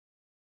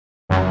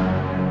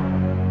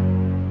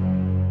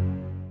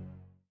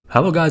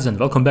Hello guys and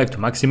welcome back to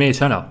Maxi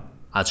channel,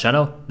 a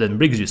channel that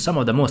brings you some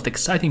of the most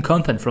exciting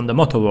content from the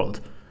moto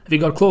world. We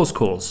got close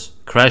calls,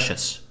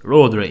 crashes,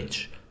 road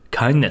rage,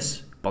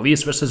 kindness,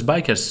 police versus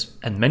bikers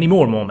and many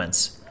more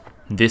moments.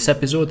 This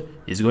episode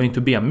is going to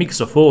be a mix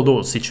of all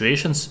those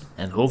situations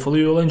and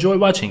hopefully you'll enjoy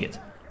watching it.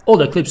 All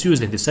the clips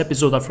used in this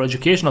episode are for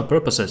educational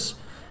purposes,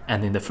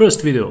 and in the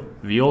first video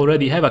we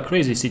already have a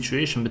crazy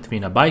situation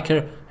between a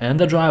biker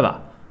and a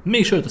driver.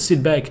 Make sure to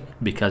sit back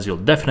because you'll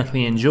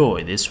definitely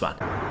enjoy this one.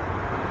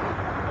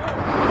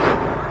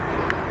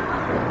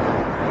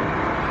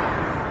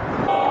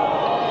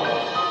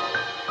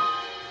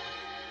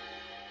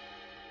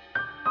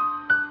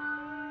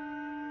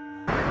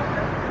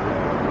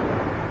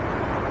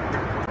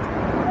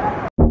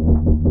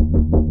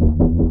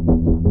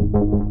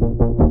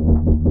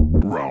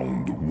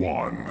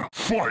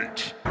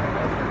 Fight!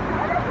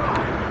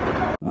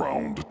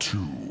 Round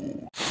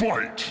 2.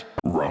 Fight!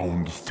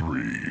 Round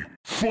 3.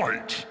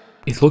 Fight!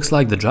 It looks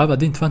like the driver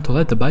didn't want to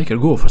let the biker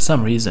go for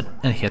some reason,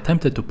 and he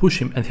attempted to push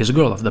him and his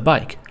girl off the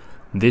bike.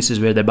 This is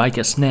where the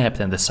biker snapped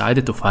and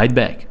decided to fight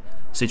back.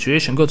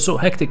 Situation got so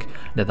hectic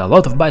that a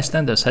lot of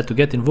bystanders had to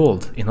get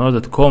involved in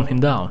order to calm him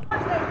down.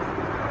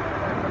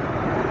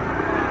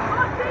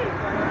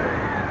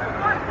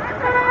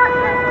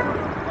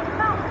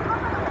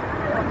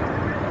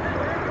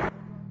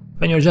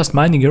 When you're just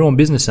minding your own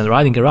business and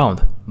riding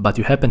around, but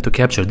you happen to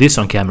capture this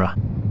on camera.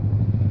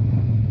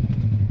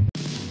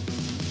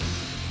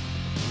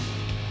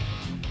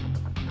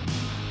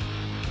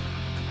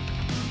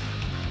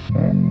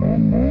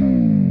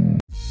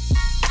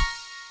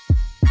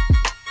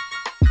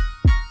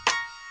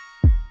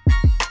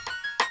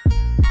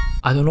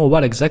 I don't know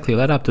what exactly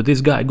led up to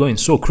this guy going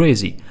so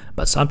crazy,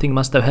 but something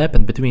must have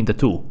happened between the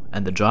two,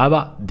 and the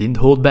driver didn't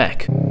hold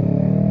back.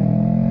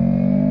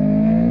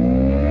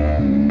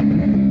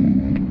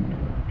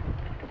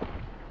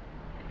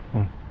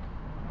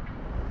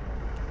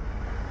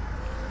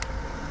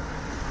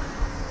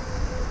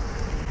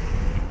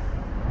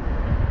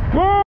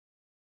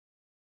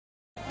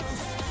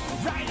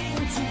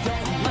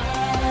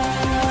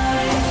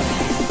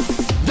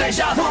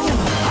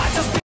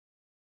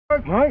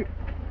 Right?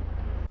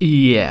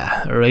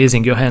 Yeah,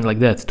 raising your hand like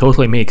that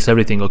totally makes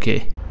everything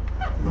okay.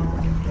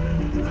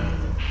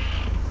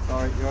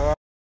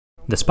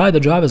 Despite the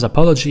driver's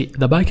apology,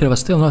 the biker was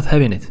still not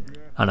having it.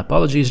 An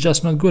apology is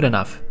just not good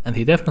enough, and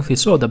he definitely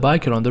saw the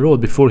biker on the road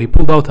before he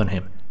pulled out on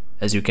him.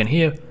 As you can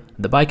hear,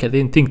 the biker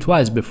didn't think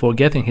twice before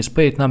getting his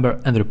plate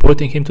number and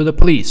reporting him to the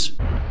police.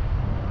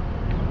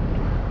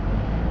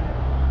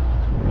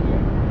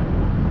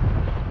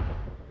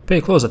 Pay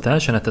close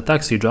attention at the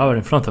taxi driver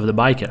in front of the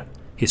biker.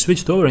 He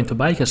switched over into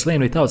biker's lane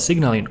without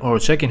signaling or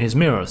checking his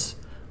mirrors.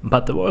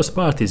 But the worst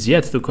part is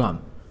yet to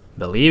come.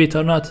 Believe it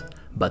or not,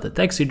 but the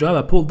taxi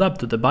driver pulled up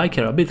to the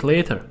biker a bit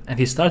later and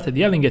he started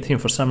yelling at him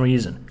for some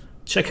reason.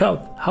 Check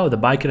out how the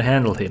biker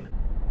handled him.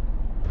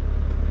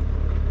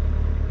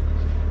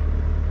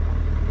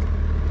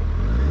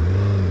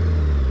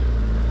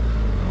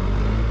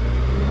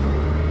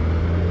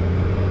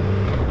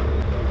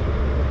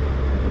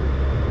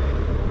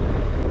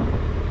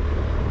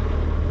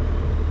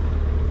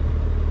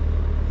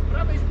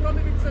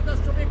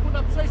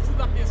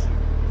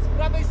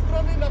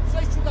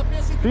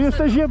 Ty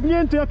jesteś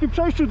jebnięty, jaki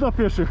przejściu dla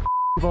pieszych,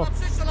 k***wa.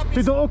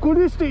 Ty do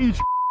okulisty idź,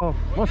 k***wa.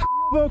 Masz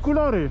k***owe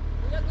okulary.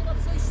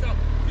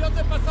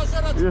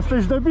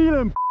 Jesteś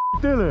debilem,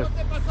 k***, tyle.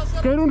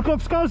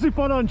 Kierunkowskazy,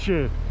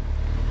 panancie.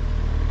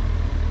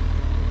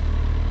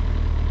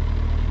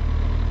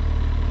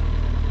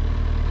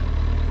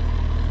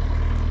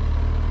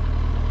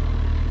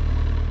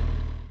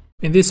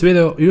 In this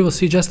video, you will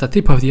see just a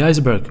tip of the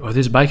iceberg of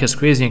this biker's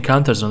crazy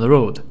encounters on the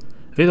road.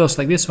 Videos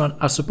like this one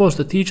are supposed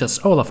to teach us,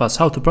 all of us,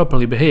 how to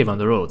properly behave on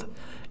the road.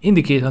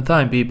 Indicate on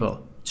time,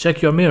 people.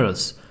 Check your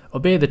mirrors.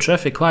 Obey the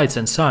traffic lights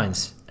and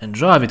signs. And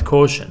drive with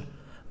caution.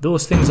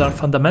 Those things are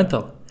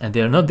fundamental and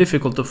they are not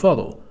difficult to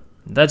follow.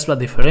 That's what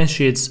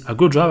differentiates a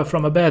good driver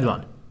from a bad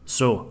one.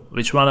 So,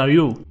 which one are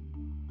you?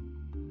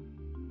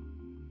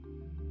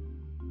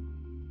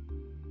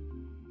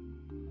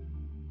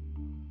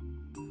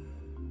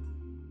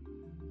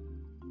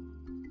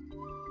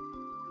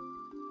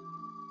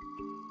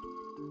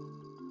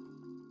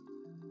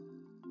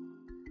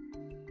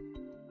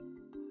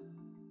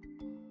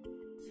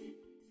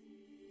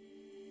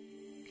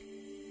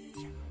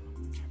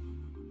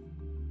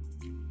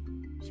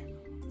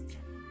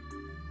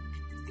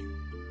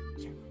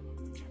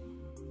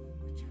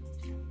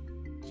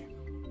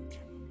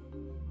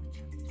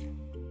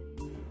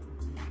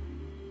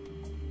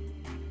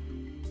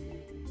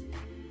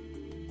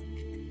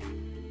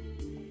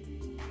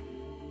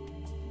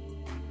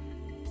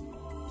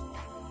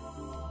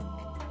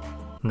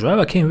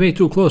 Driver came way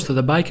too close to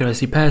the biker as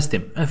he passed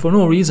him, and for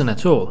no reason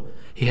at all.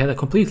 He had a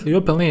completely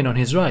open lane on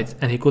his right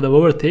and he could have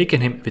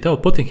overtaken him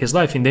without putting his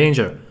life in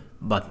danger.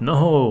 But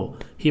no,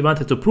 he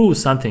wanted to prove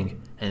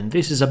something, and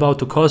this is about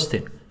to cost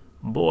him.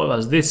 Boy,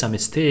 was this a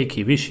mistake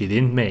he wished he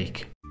didn't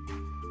make.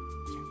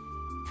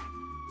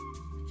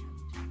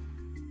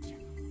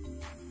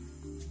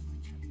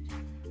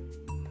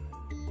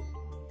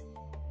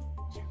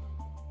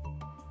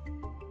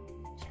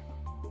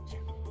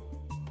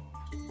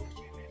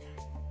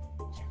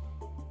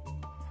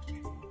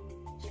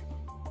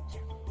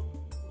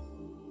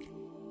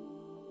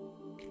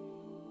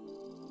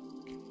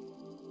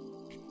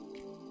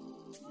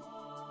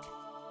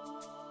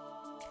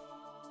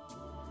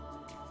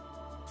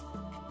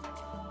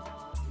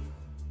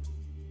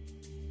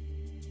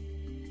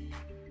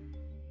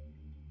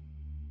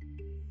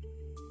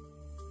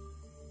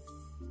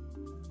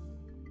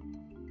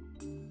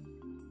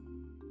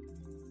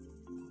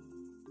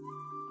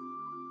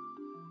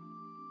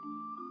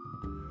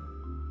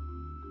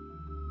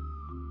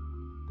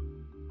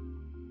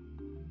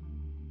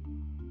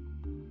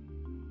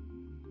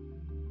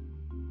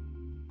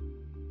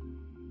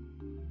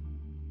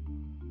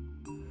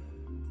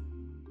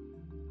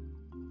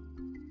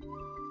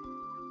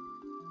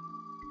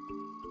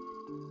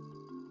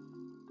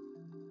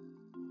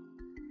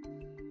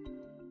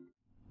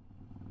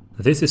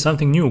 This is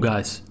something new,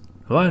 guys.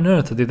 Why on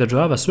earth did the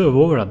driver swerve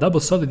over a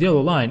double solid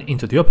yellow line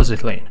into the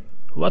opposite lane?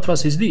 What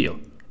was his deal?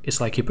 It's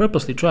like he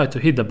purposely tried to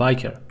hit the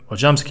biker or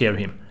jump scare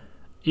him.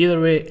 Either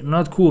way,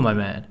 not cool, my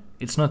man.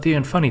 It's not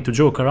even funny to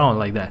joke around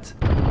like that.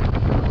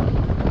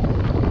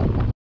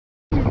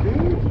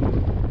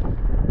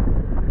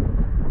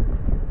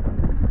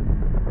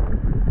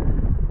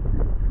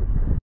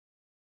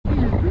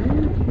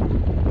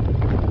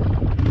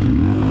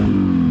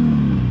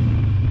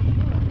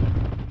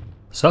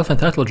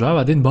 Self-entitled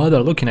driver didn't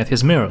bother looking at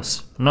his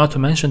mirrors, not to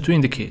mention to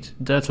indicate.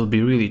 That will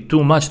be really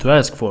too much to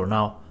ask for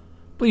now.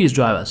 Please,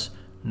 drivers,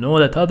 know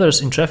that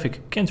others in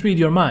traffic can't read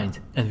your mind,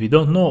 and we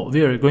don't know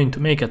where you're going to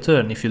make a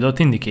turn if you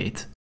don't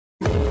indicate.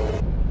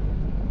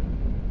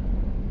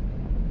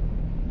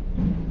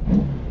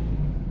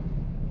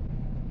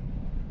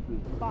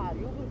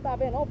 Pariu, não tá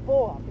vendo não,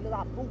 porra, filho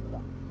da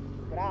puta.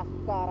 Graças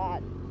do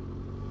caralho.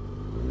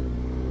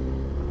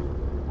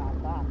 Ah,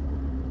 tá.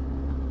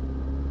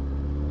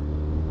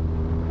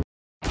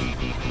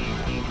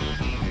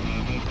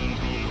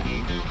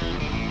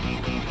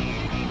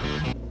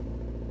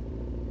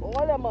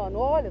 Olha, mano,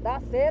 olha,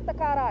 dá seta,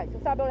 caralho. Você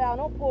sabe olhar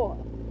não, porra?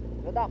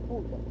 Filho da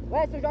puta.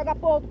 Ué, você joga a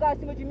porra do carro em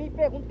cima de mim e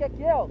pergunta o que é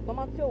que é, ó.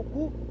 Tomando seu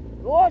cu.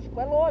 Lógico,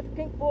 é lógico,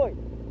 quem foi?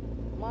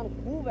 Tomando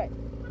cu, velho.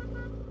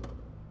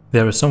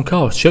 There were some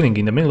cars chilling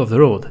in the middle of the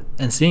road,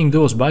 and seeing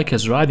those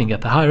bikers riding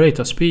at a high rate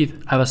of speed,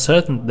 I was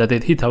certain that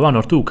they'd hit a one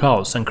or two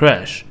cows and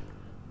crash.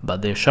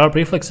 But their sharp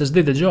reflexes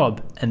did the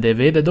job, and they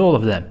evaded all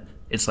of them.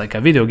 It's like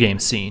a video game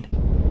scene.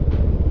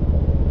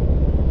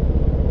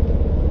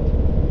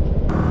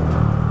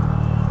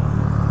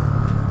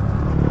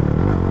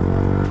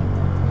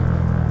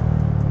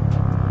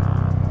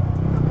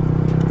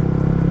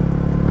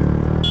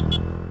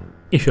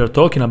 If you're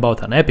talking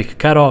about an epic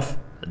cut-off,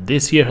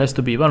 this here has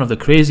to be one of the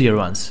crazier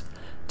ones.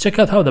 Check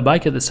out how the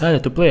biker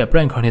decided to play a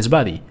prank on his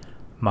buddy.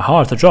 My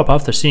heart dropped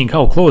after seeing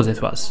how close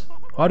it was.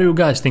 What do you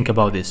guys think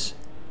about this?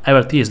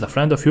 Ever teased a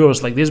friend of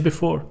yours like this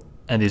before?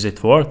 And is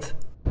it worth?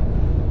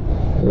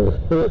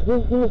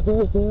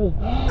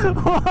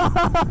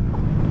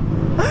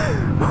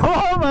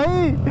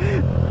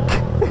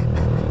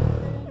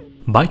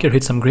 Biker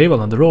hit some gravel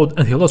on the road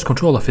and he lost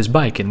control of his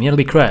bike and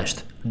nearly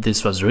crashed.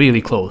 This was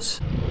really close.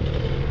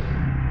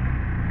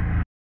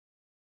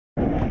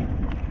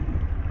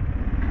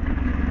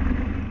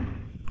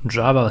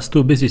 Driver was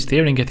too busy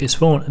staring at his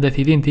phone that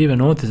he didn't even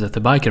notice that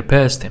the biker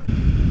passed him.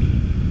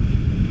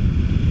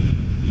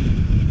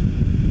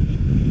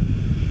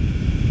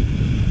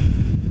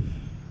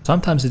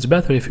 Sometimes it's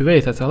better if you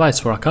wait at the lights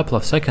for a couple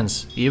of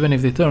seconds, even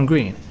if they turn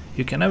green.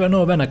 You can never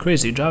know when a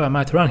crazy driver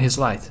might run his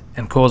light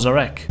and cause a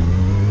wreck.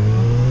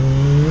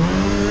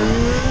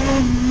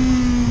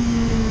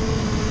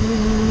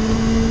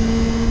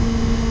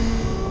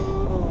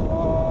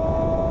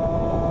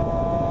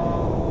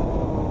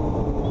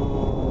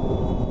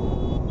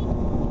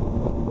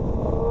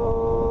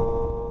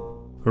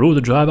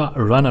 Rude driver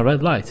ran a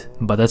red light,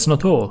 but that's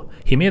not all.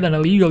 He made an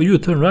illegal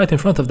U-turn right in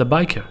front of the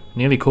biker,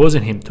 nearly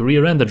causing him to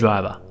rear-end the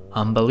driver.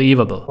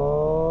 Unbelievable.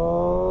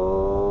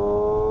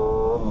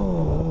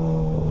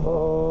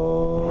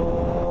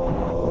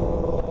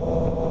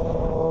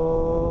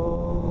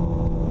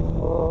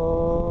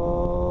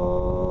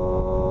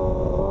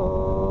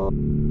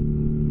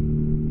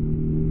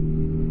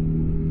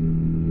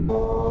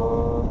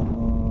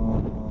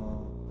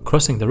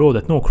 Crossing the road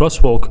at no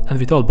crosswalk and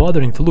without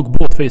bothering to look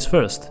both ways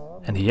first.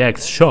 And he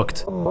acts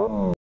shocked.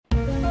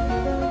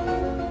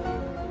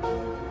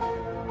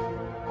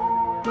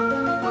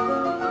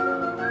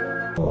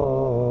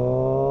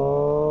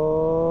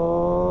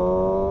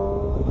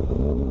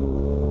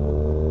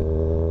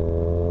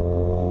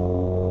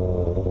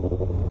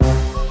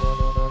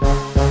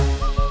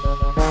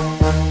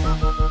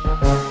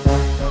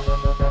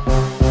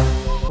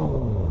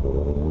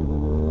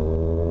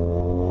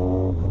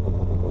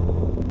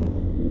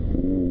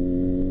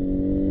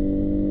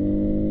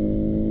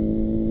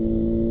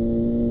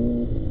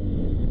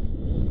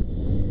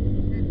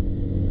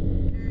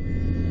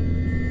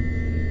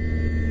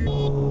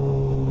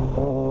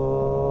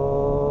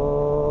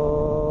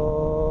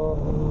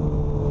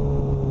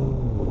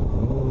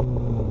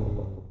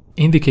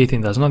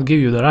 Indicating does not give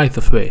you the right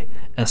of way,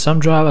 and some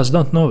drivers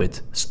don't know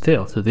it,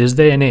 still to this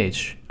day and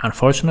age.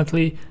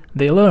 Unfortunately,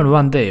 they learn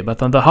one day,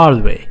 but on the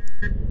hard way.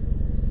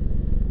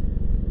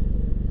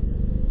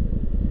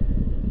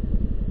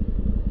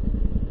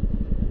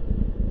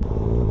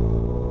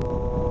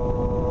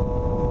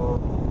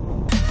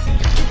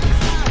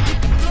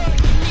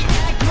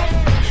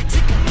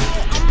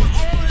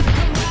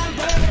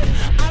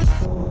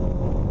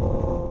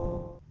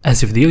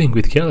 As if dealing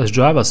with careless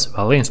drivers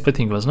while lane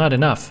splitting was not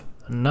enough,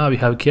 now we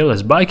have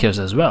careless bikers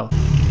as well.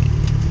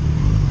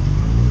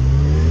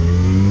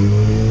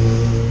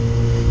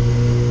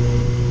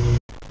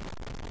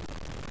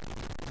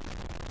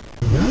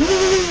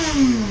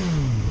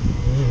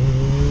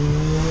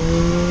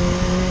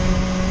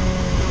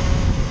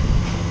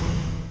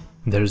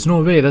 There is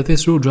no way that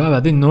this rude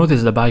driver didn't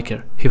notice the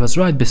biker. He was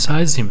right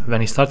beside him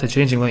when he started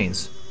changing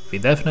lanes. We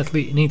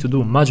definitely need to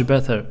do much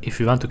better if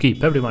we want to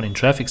keep everyone in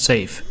traffic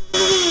safe.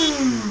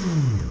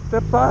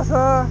 ¿Qué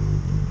pasa?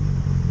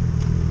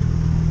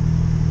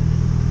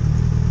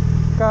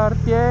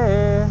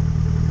 Cartier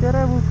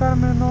quiere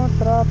buscarme en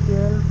otra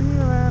piel.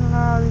 Vive en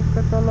la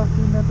disco todos los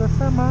fines de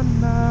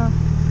semana.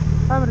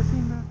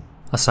 Abrecina.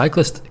 A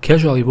cyclist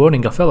casually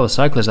warning a fellow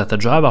cyclist that the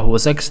driver who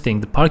was exiting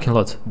the parking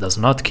lot does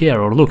not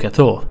care or look at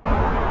all.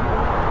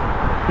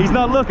 He's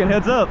not looking,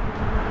 heads up.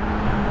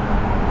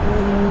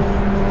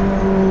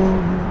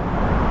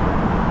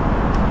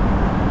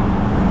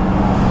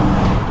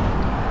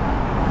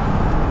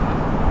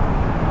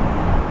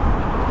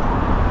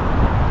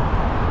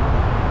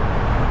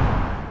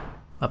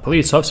 A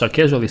police officer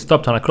casually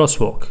stopped on a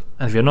crosswalk,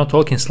 and we are not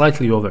talking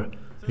slightly over,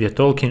 we are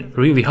talking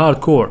really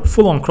hardcore,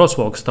 full-on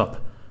crosswalk stop.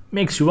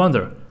 Makes you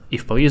wonder,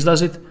 if police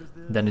does it,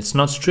 then it's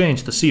not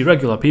strange to see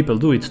regular people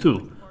do it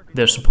too.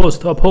 They're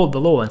supposed to uphold the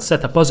law and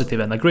set a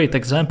positive and a great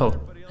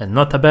example, and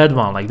not a bad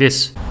one like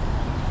this.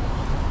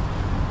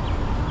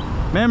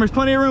 Ma'am, there's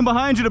plenty of room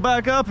behind you to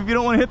back up if you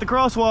don't want to hit the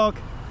crosswalk.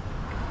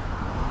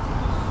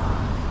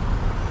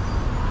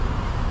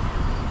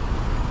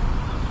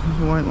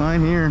 There's a white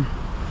line here.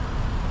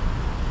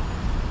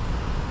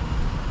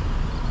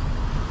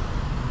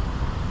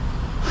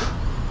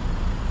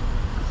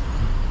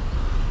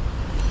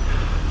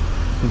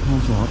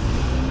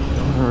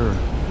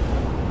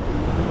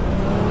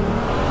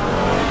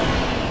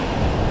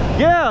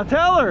 Yeah,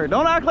 tell her.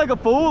 Don't act like a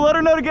fool. Let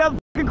her know to get out the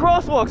fucking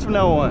crosswalks from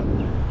now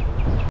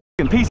on.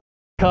 Fucking piece of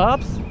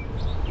cops.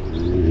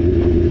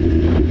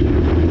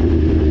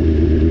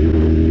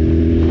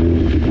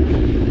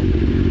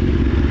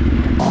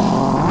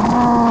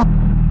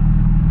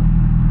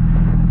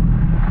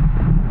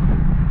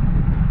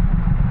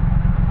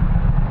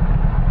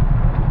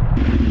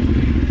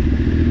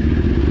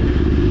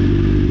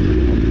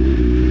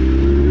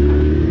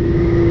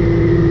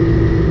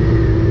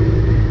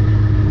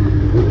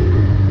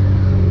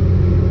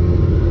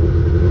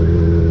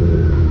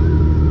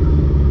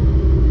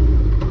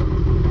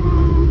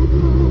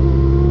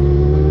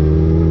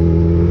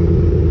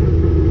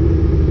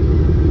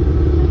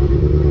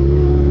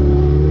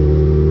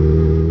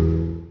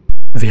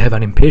 We have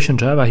an impatient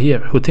driver here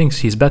who thinks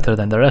he's better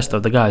than the rest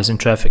of the guys in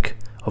traffic.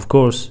 Of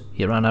course,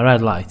 he ran a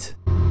red light.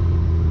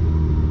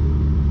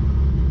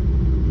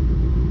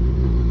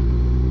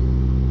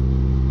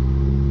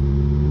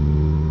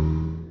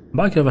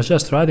 Biker was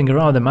just riding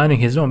around and minding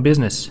his own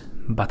business,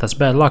 but as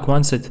bad luck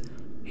wants it,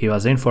 he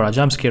was in for a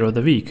jump scare of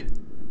the week,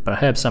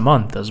 perhaps a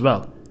month as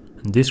well.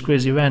 This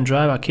crazy van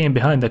driver came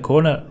behind the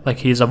corner like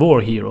he's a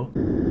war hero.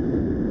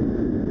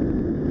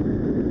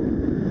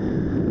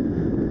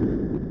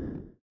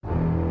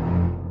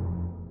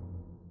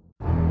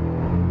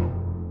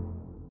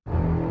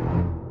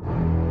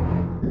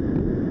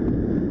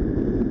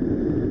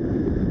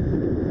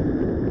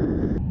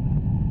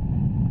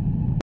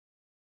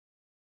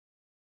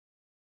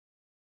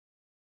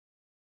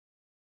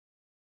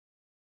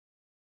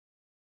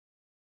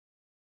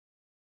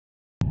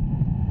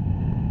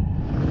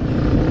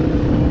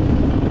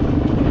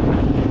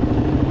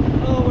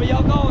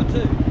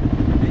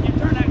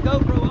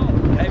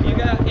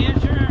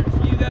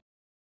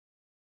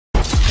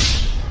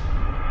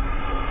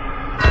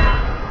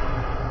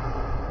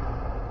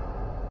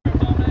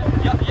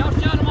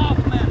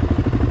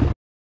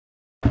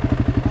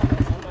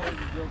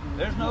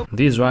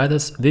 These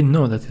riders didn't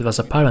know that it was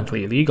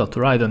apparently illegal to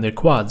ride on their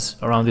quads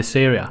around this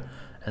area,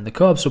 and the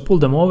cops who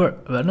pulled them over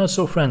were not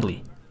so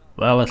friendly.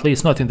 Well, at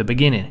least not in the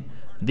beginning.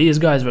 These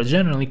guys were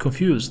genuinely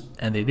confused,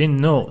 and they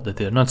didn't know that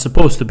they're not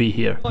supposed to be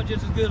here.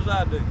 Just as good as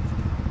I do.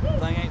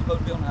 Thing ain't supposed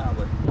to be on the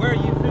highway. Where are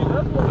you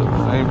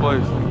from? Same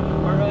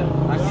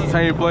place.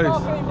 Same place.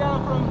 Y'all came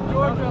down from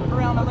Georgia up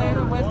around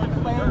Atlanta, west of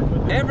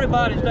Atlanta.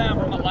 Everybody's down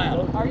from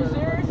Atlanta. Are you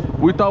serious?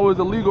 We thought it was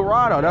a legal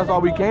ride out. That's why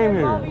we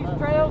came All here. these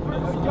trails, we're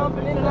just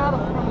jumping in and out of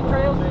from the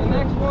trails to the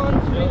next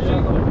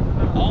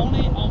one.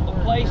 Only on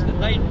the place that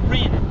they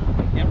rented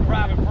in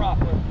private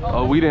property.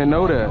 Oh, we didn't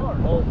know that.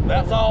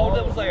 That's all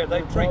that was there.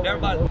 They treated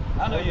everybody.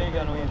 I know you ain't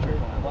got no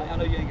insurance on the plane. I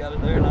know you ain't got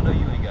it there, and I know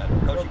you ain't got it.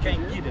 Because you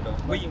can't get it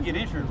on. Well, you can get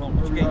insurance on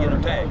it, but you can't get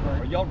a tag.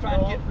 Are y'all trying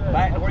to get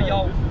back to where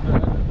y'all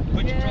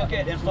put your truck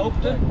at in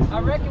Soapton? I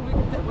reckon we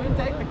can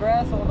take the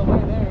grass on the way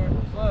there.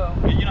 Slow.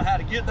 You know how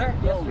to get there?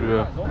 Yes,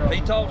 sir. Yeah. If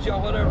he talks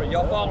y'all whatever,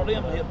 y'all follow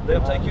them,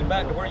 they'll take you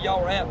back to where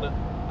y'all were at, but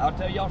I'll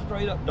tell y'all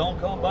straight up, don't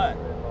come back.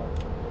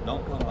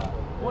 Don't come back.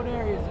 What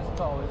area is this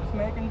called? Is this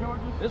Macon,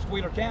 Georgia? This is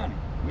Wheeler County.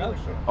 No,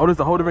 sir. Oh, this is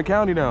a whole different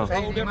county now. It's a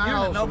whole different, you're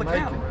in another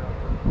county.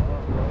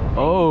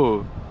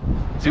 Oh.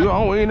 See,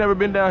 we ain't never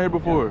been down here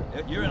before.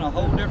 You're in a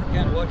whole different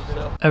county. Watch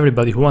yourself.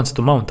 Everybody who wants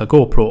to mount a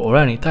GoPro or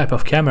any type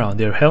of camera on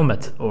their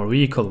helmet or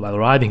vehicle while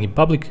riding in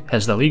public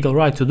has the legal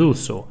right to do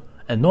so,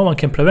 and no one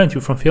can prevent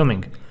you from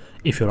filming.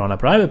 If you're on a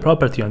private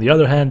property, on the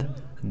other hand,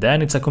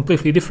 then it's a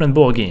completely different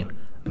ball game.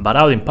 But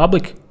out in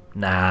public,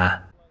 nah.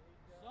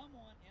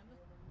 Someone in the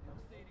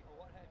city or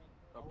what have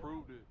you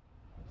Approved it.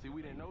 See,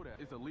 we didn't know that.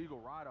 It's a legal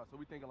ride out, so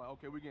we thinking like,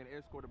 okay, we're getting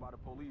escorted by the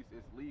police.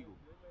 It's legal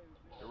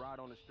to ride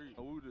on the street.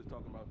 We were just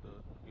talking about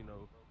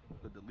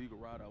the, the legal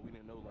ride out. We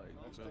didn't know like.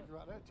 That sticker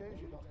right there tells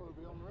you not supposed to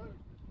be on the road.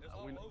 It's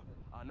all over.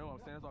 I know.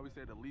 I'm saying that's why we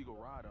said the legal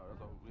ride out.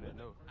 That's all we didn't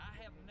know. I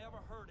have never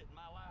heard it in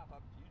my life.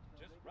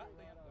 Just right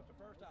then, it's the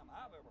first time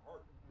I've ever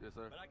heard it. Yes,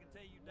 sir. But I can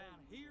tell you down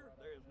here,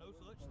 there is no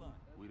such thing.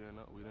 We didn't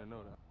know. We didn't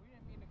know that. We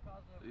didn't mean to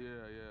cause a...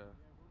 Yeah.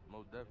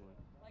 Most definitely.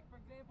 Like, for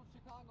example,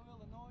 Chicago,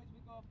 Illinois, we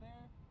go up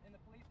there, and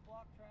the police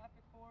block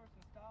traffic for us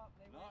and stop.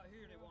 They Not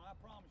here, they won't. I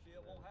promise you,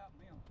 it won't happen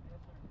to him. Yes,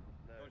 sir.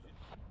 No.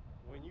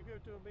 When you go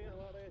to an event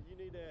like that, you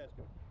need to ask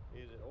them,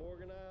 is it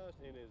organized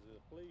and is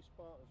it a police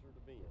sponsored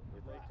event?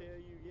 If they tell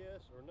you yes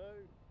or no,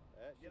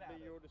 that should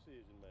be your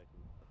decision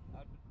making.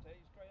 I'll tell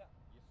you straight out.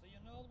 You see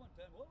another one,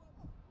 tell me, well,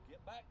 get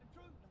back to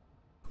truth now.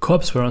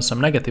 Cops were on some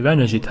negative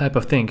energy type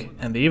of thing,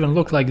 and they even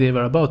looked like they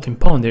were about to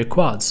impound their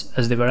quads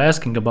as they were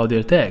asking about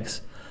their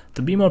tags.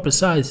 To be more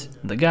precise,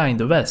 the guy in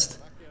the vest.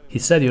 He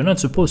said you're not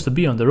supposed to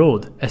be on the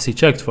road as he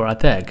checked for a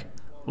tag.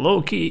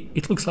 Low-key,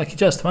 it looks like he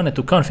just wanted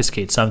to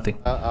confiscate something.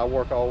 I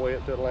work all the way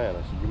up to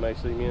Atlanta, so you may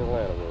see me in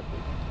Atlanta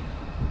working.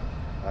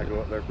 I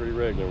go up there pretty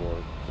regular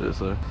work. Yes,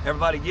 sir.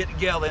 Everybody get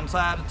together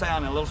inside the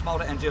town in a little small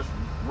town and just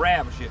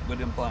ravish it with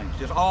them things.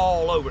 Just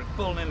all over it,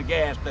 pulling in the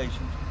gas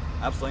stations.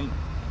 I've seen it.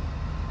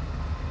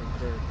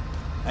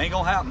 Ain't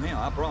gonna happen here,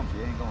 I promise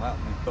you, ain't gonna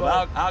happen here.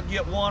 But I'll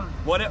get one,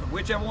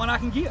 whichever one I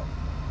can get.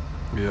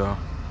 Yeah.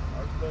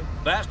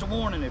 That's the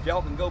warning. If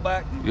y'all can go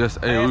back and Yes,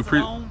 hey, we pass it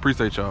on.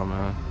 appreciate y'all,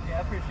 man. Yeah,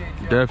 I appreciate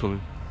you. Definitely.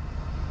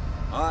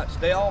 All right,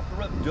 stay off the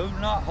road. Do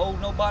not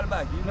hold nobody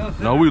back. You know.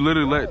 No, we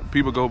literally let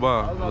people go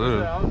by. I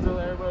was telling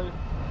everybody.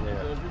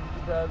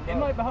 It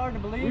might be hard to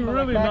believe, We but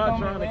really like back not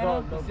home in trying to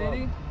Atlanta, cause the no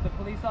city, the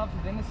police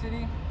officers in the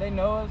city, they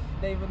know us,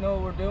 they know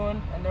what we're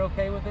doing, and they're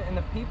okay with it. And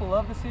the people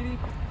of the city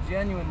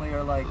genuinely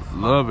are like,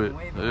 Love it.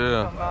 waving us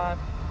Yeah. to come by.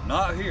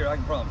 Not here, I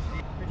can promise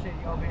you. Appreciate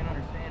y'all being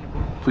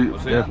understandable. Please, Well,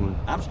 see, definitely.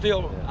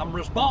 I'm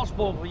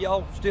responsible for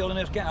y'all still in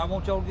this county. I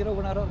want y'all to get over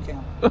in that other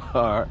county. All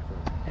right.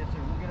 Yes, sir.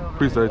 We'll get over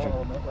Appreciate there. you.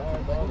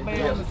 We'll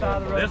be on the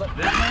side of the road. This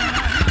man,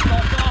 he's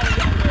gonna follow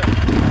y'all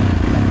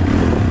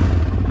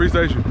there.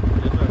 Appreciate you.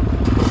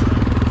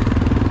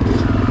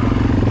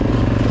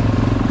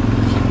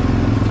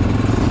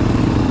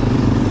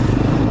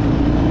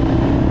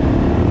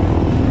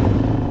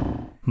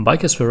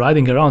 Bikers were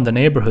riding around the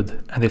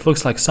neighborhood, and it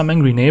looks like some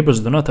angry neighbors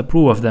do not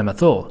approve of them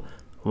at all.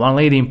 One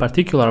lady in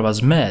particular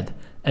was mad,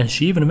 and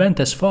she even went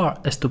as far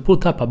as to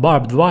put up a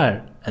barbed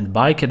wire, and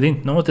Biker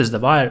didn't notice the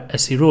wire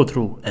as he rode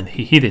through, and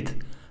he hit it.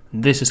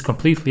 This is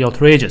completely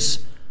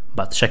outrageous,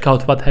 but check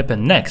out what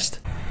happened next.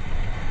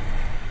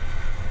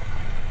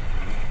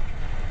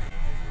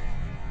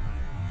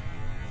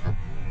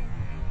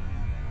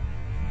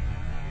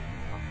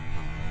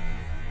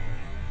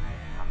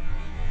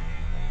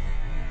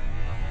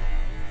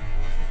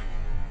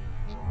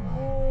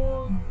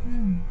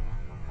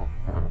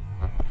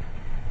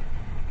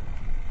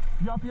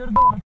 Ja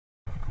pierdolę.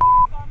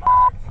 Kurwa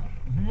mać!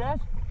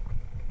 Żyjesz?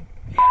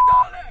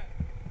 Pierdolę!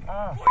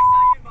 Chuj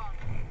zajebany!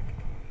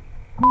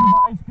 Kurwa,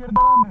 ej,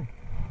 spierdalamy!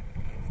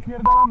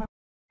 Spierdalamy!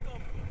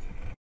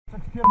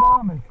 Tak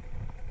spierdalamy!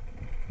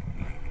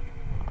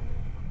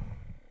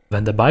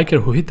 When the biker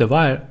who hit the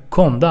wire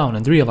calmed down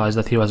and realized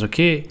that he was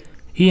okay,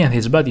 he and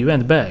his buddy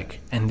went back,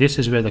 and this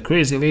is where the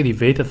crazy lady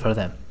waited for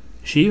them.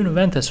 She even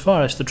went as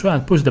far as to try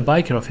and push the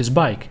biker off his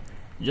bike.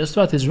 Just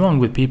what is wrong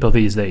with people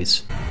these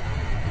days?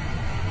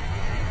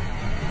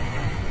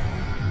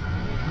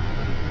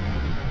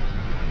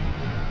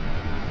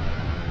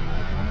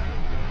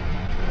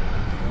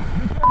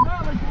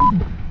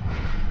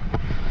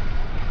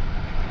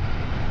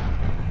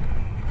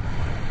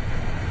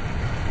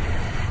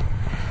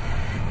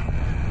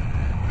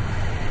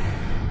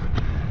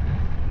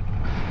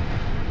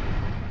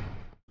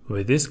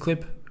 With this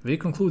clip, we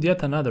conclude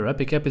yet another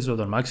epic episode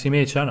on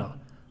Maxi channel.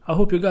 I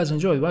hope you guys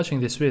enjoyed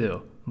watching this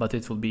video, but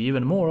it will be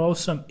even more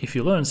awesome if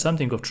you learn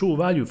something of true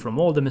value from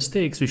all the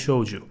mistakes we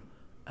showed you.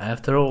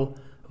 After all,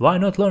 why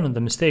not learn on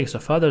the mistakes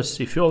of others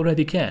if you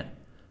already can?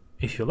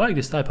 If you like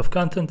this type of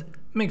content,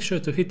 make sure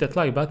to hit that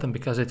like button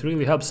because it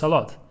really helps a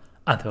lot.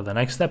 Until the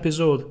next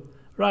episode,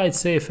 ride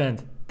safe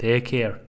and take care.